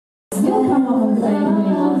He'll come up on stage when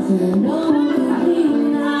he wants to.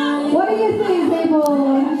 What do you think, people?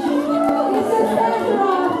 It's a Santa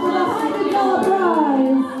off with $100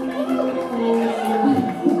 prize.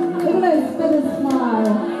 Look at this, with a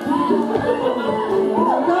smile.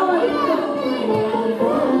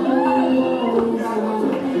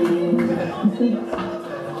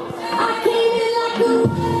 I came in like a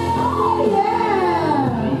oh yeah!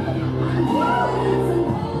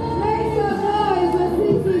 Make some noise with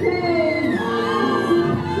Cece Page.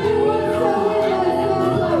 She wants to win us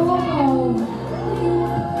Santa Walk.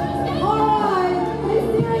 Alright,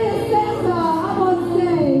 Mysterious Santa up on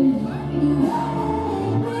stage.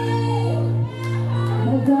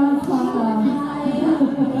 The dance partner.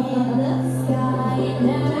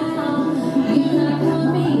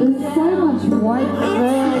 There's so much white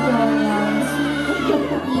fur going on.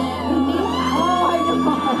 Oh my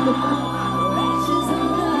god!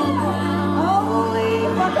 Holy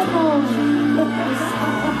fucking moly!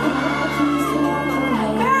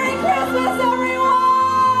 Merry Christmas,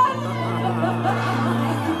 everyone!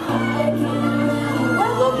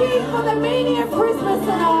 We're looking for the meaning of Christmas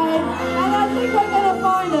tonight, and I think we're gonna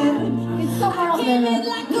find it. It's somewhere up there.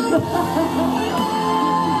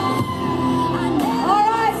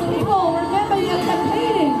 Alright, people, remember you're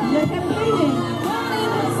competing. You're competing.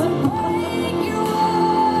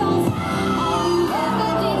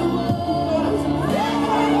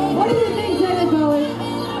 What do you think, David Bowie?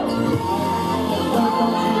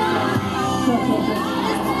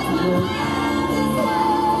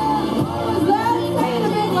 Was that? Say it a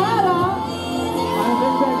bit louder. I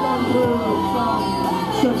think they've gone through some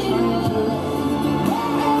church changes.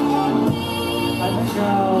 I think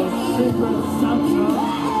our secret Santa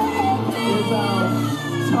is our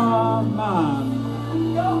tar man.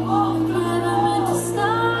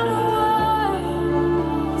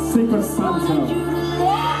 Secret Santa.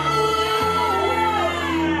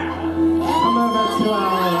 Come over to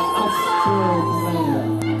our astral player.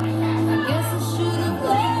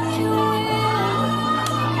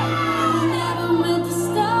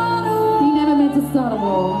 He never meant to start a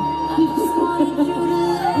war. He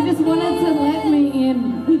just wanted to let me in.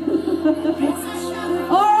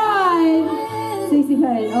 Alright! Cece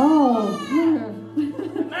Page. Oh.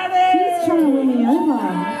 He's trying to win me over.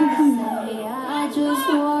 I just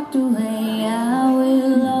walked away, I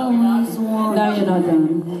will always want. No, you're not done.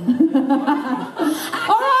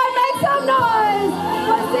 Alright, make some noise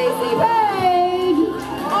for Cece Page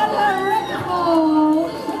on her record ball.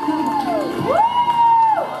 Woo!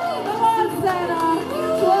 Come on, Santa.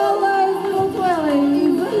 Twirl those little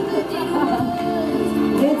twirlies.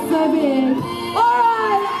 It's so big.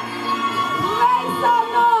 Alright, make some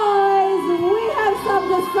noise. We have some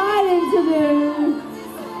deciding to do.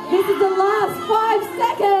 This is the last 5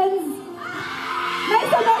 seconds. Make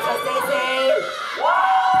some noise for Cece. Woo!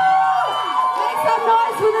 Make some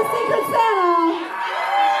noise for the Secret Santa.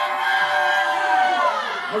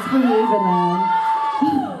 It's pretty even now.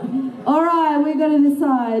 Alright, we're going to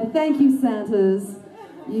decide. Thank you, Santas.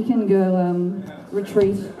 You can go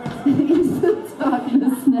retreat into the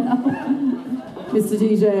darkness now. Mr.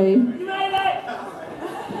 DJ.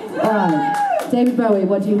 Alright, David Bowie,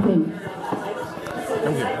 what do you think?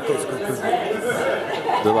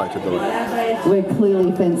 We're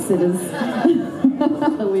clearly fence sitters.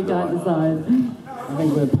 We can't decide. I think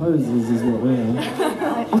we're posers is what we are.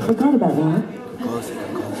 I forgot about that.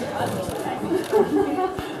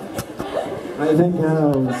 I think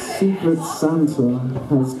our secret Santa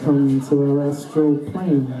has come to our astral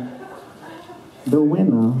plane. The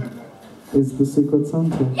winner is the secret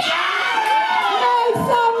Santa. Make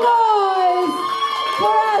some noise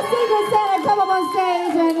for our secret Santa. Come up on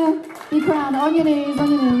stage and be crowned. On your knees,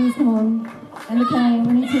 come on. And the cane,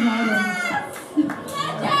 we need to ride him.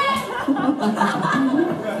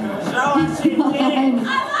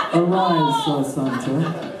 Arise, Sir Santa.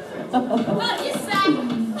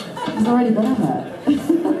 He's already done that.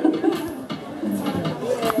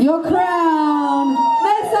 Your crown.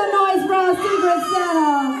 Make some noise for our secret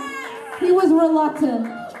Santa. He was reluctant,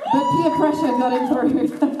 but peer pressure got him through.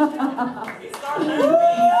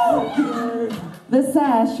 The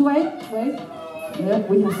sash. Wait. Yep,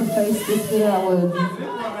 we have to face this with our words.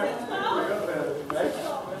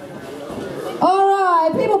 All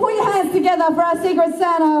right, people, put your hands together for our secret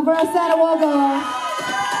Santa, for our Santa Walker.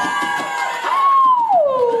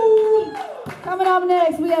 Coming up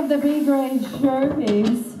next, we have the B-grade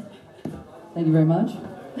showpiece. Thank you very much.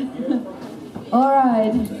 All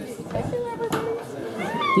right.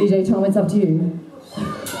 DJ Tom, it's up to you.